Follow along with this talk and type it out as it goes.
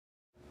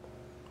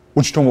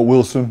What you talking about,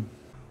 Wilson?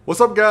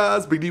 What's up,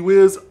 guys? Big D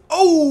Wiz,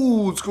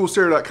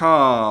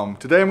 oldschoolstereo.com.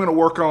 Today I'm going to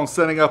work on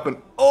setting up an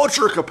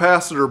ultra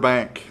capacitor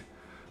bank.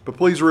 But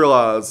please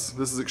realize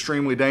this is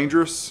extremely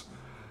dangerous.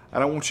 I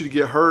don't want you to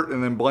get hurt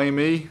and then blame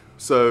me.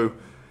 So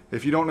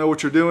if you don't know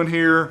what you're doing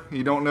here,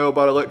 you don't know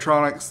about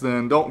electronics,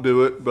 then don't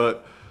do it.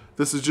 But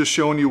this is just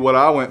showing you what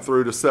I went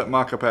through to set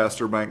my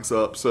capacitor banks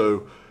up.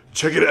 So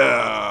check it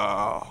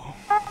out.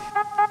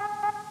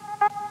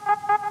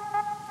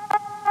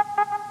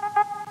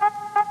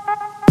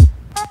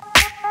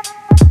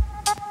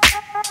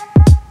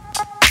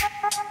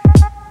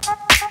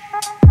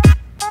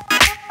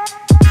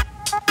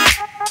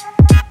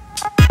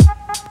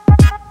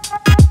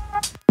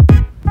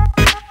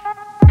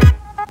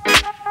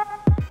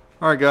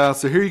 Alright guys,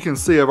 so here you can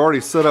see I've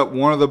already set up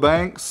one of the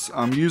banks.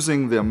 I'm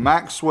using the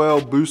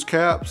Maxwell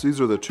Boostcaps.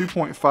 These are the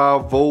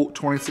 2.5 volt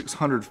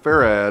 2600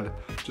 Farad.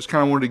 Just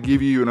kind of wanted to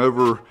give you an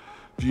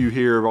overview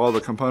here of all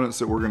the components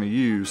that we're going to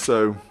use.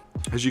 So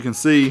as you can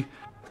see,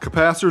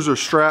 capacitors are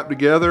strapped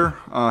together.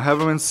 I have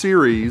them in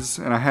series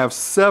and I have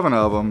 7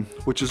 of them,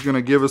 which is going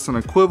to give us an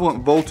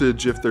equivalent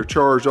voltage if they're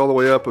charged all the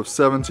way up of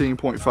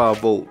 17.5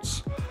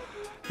 volts.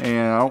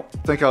 And I don't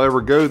think I'll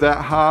ever go that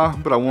high,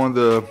 but I wanted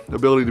the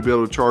ability to be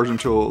able to charge them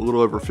to a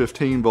little over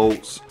 15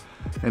 volts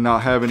and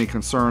not have any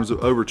concerns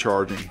of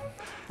overcharging.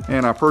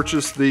 And I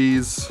purchased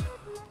these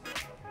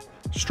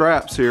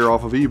straps here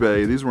off of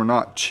eBay. These were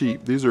not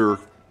cheap. These are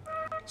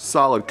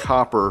solid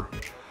copper.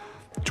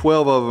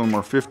 12 of them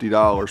are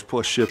 $50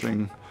 plus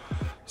shipping.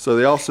 So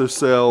they also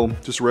sell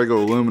just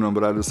regular aluminum,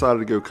 but I decided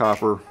to go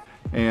copper.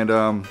 And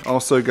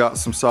also got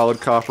some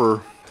solid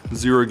copper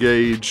 0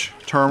 gauge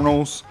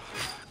terminals.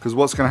 Because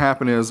what's going to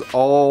happen is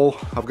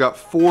I've got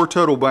 4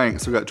 total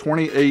banks. I've got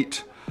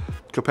 28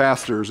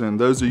 capacitors, and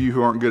those of you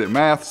who aren't good at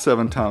math,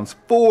 7 times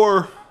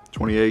 4,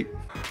 28.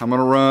 I'm going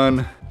to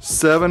run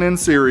 7 in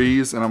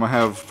series, and I'm going to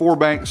have 4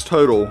 banks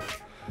total.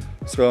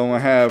 So I'm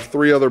going to have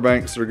 3 other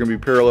banks that are going to be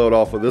paralleled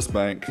off of this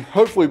bank.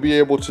 Hopefully be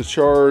able to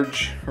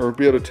charge or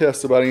be able to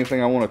test about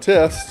anything I want to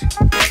test.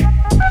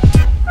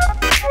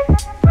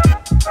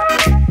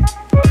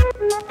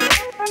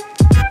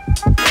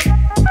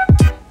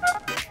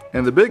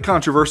 And the big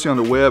controversy on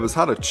the web is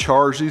how to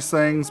charge these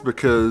things,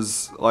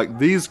 because like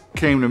these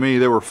came to me,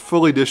 they were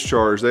fully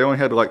discharged. They only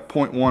had like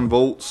 0.1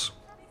 volts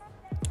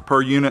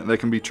per unit. They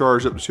can be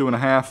charged up to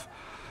 2.5.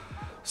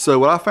 So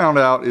what I found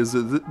out is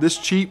that this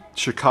cheap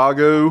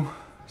Chicago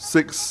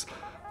 6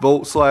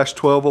 volt /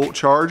 12 volt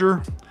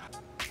charger.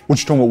 What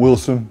you talking about,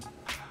 Wilson?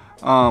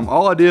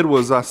 All I did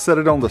was I set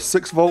it on the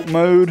 6 volt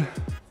mode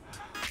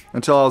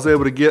until I was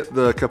able to get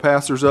the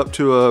capacitors up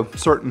to a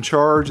certain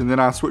charge, and then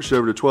I switched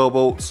over to 12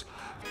 volts.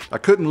 I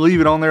couldn't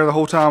leave it on there the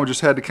whole time. I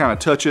just had to kind of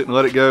touch it and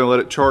let it go and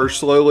let it charge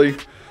slowly.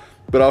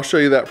 But I'll show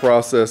you that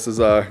process as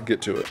I get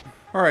to it.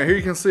 All right, here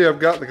you can see I've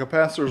got the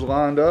capacitors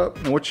lined up.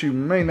 And what you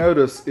may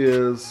notice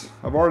is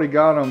I've already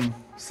got them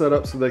set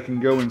up so they can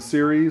go in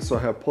series. So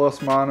I have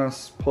plus,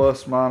 minus,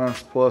 plus,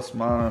 minus, plus,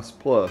 minus,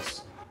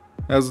 plus.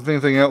 As with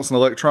anything else in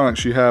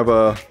electronics, you have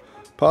a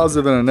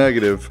positive and a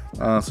negative.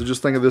 So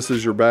just think of this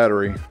as your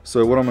battery.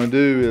 So what I'm going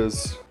to do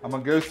is I'm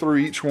going to go through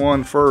each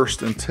one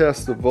first and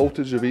test the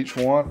voltage of each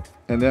one.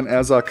 And then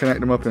as I connect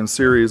them up in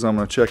series, I'm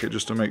going to check it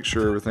just to make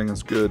sure everything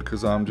is good,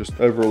 because I'm just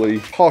overly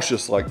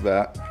cautious like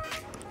that.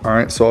 All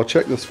right, so I'll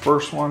check this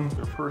first one.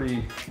 They're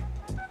pretty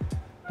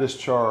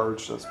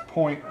discharged. That's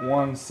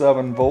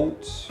 0.17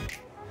 volts.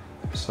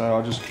 So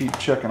I'll just keep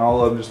checking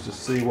all of them just to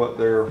see what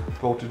their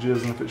voltage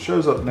is. And if it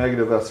shows up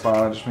negative, that's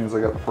fine. It just means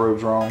I got the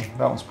probes wrong.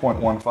 That one's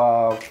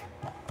 0.15.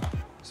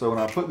 So when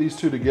I put these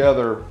two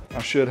together,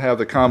 I should have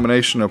the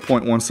combination of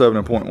 0.17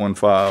 and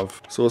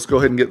 0.15. So let's go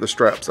ahead and get the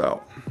straps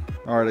out.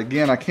 All right,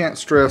 again, I can't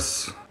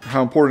stress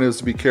how important it is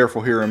to be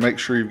careful here and make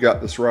sure you've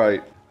got this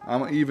right.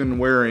 I'm even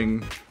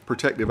wearing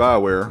protective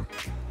eyewear.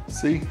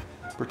 See?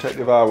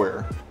 Protective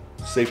eyewear.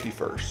 Safety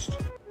first.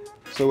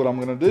 So what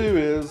I'm going to do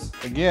is,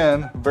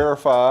 again,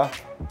 verify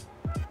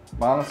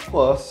minus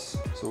plus.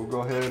 So we'll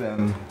go ahead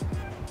and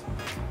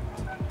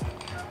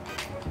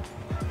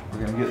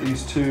we're going to get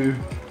these two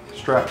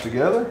strapped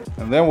together.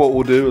 And then what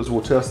we'll do is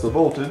we'll test the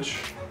voltage,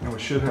 and we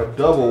should have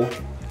double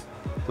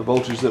the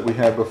voltage that we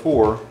had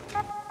before.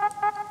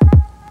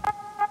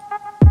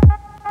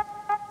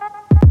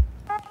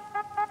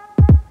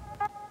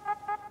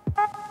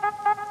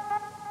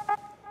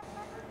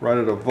 Right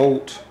at a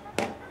volt.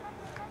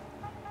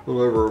 A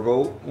little over a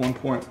volt,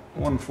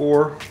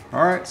 1.14.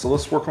 All right, so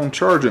let's work on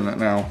charging it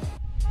now.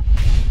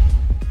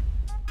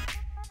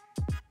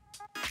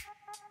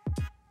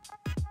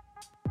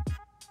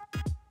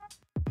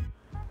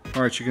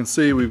 All right, you can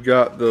see we've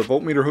got the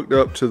voltmeter hooked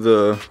up to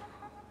the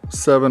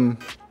 7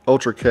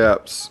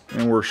 Ultracaps,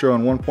 and we're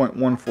showing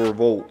 1.14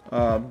 volt.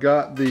 I've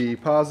got the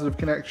positive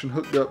connection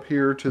hooked up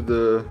here to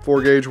the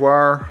 4 gauge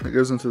wire that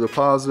goes into the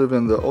positive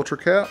in the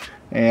Ultracap.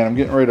 And I'm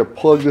getting ready to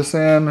plug this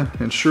in,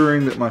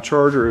 ensuring that my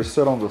charger is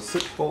set on the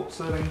 6 volt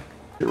setting.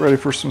 Get ready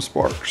for some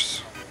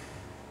sparks.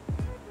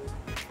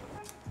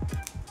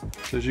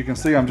 So as you can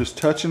see, I'm just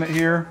touching it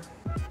here.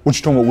 What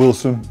you talking about,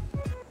 Wilson?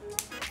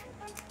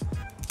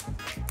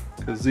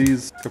 because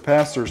these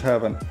capacitors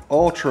have an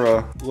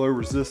ultra low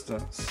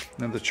resistance.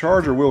 And the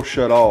charger will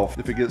shut off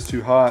if it gets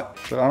too hot,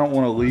 but I don't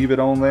want to leave it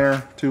on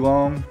there too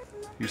long.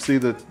 You see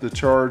the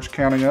charge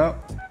counting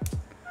up?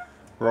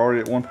 We're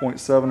already at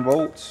 1.7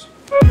 volts.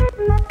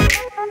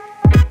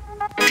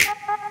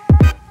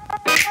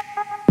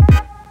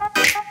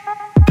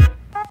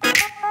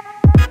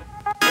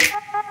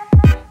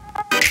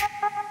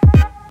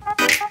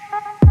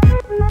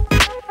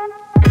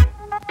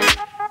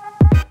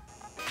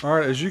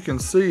 Alright, as you can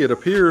see, it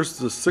appears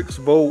the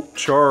 6-volt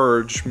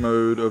charge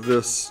mode of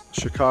this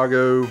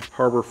Chicago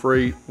Harbor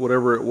Freight,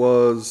 whatever it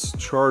was,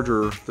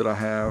 charger that I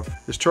have,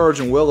 is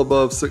charging well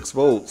above 6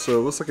 volts. So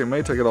it looks like it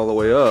may take it all the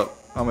way up.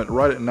 I'm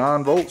right at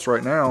 9 volts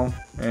right now,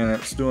 and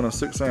it's doing a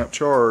 6 amp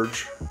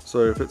charge.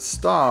 So if it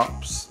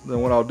stops,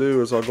 then what I'll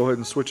do is I'll go ahead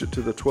and switch it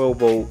to the 12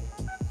 volt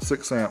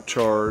 6 amp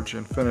charge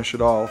and finish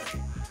it off.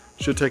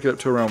 Should take it up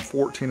to around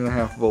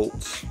 14.5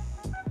 volts.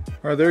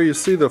 Alright, there you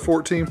see the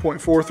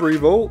 14.43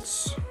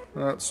 volts.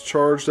 That's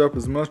charged up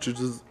as much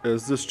as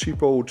this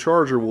cheap old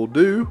charger will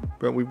do.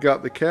 But we've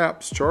got the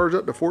caps charged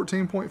up to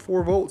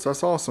 14.4 volts.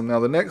 That's awesome. Now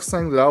the next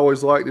thing that I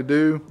always like to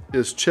do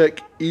is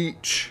check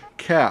each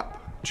cap.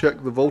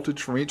 Check the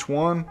voltage from each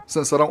one.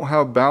 Since I don't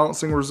have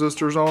balancing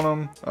resistors on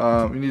them,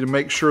 you need to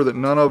make sure that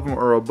none of them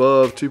are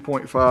above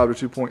 2.5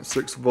 to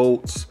 2.6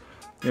 volts.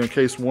 In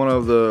case one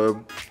of the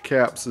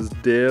caps is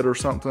dead or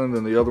something,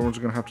 then the other one's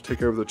gonna have to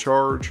take over the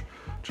charge.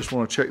 Just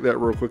want to check that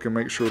real quick and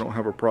make sure we don't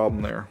have a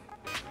problem there.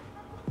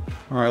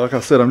 Alright, like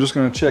I said, I'm just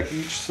going to check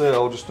each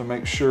cell just to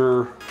make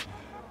sure we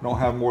don't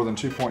have more than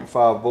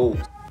 2.5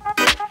 volts.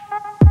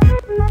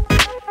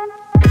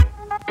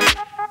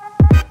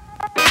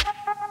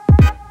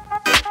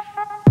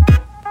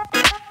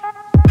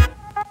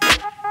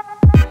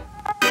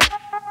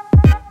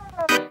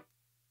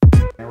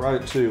 And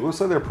right at 2.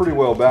 Looks like they're pretty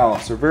well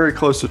balanced. They're very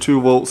close to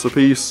 2 volts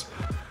apiece.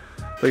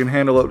 They can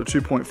handle up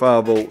to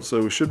 2.5 volts,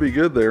 so we should be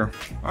good there.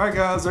 All right,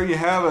 guys, there you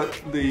have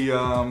it. The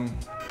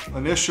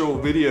initial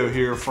video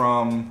here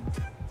from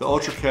the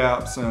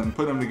Ultracaps and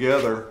put them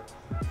together.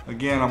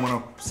 Again, I'm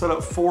gonna set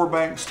up 4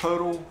 banks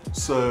total,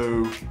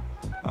 so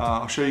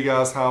I'll show you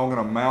guys how I'm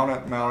gonna mount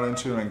it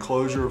into an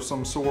enclosure of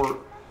some sort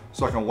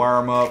so I can wire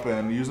them up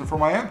and use them for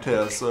my amp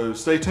test. So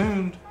stay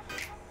tuned.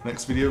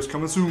 Next video is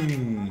coming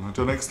soon.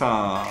 Until next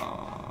time,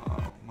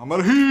 I'm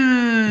out of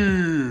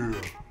here.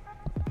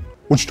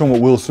 What you talking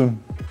about,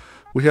 Wilson?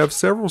 We have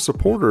several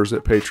supporters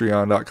at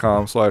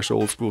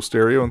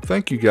patreon.com/oldschoolstereo, and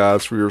thank you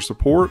guys for your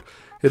support.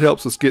 It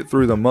helps us get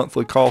through the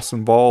monthly costs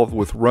involved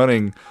with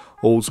running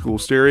Old School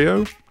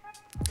Stereo.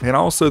 And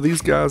also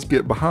these guys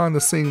get behind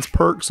the scenes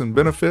perks and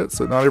benefits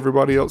that not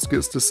everybody else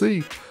gets to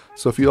see.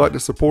 So if you'd like to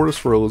support us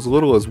for as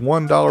little as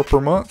 $1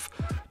 per month,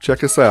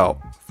 check us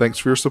out. Thanks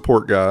for your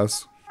support,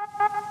 guys.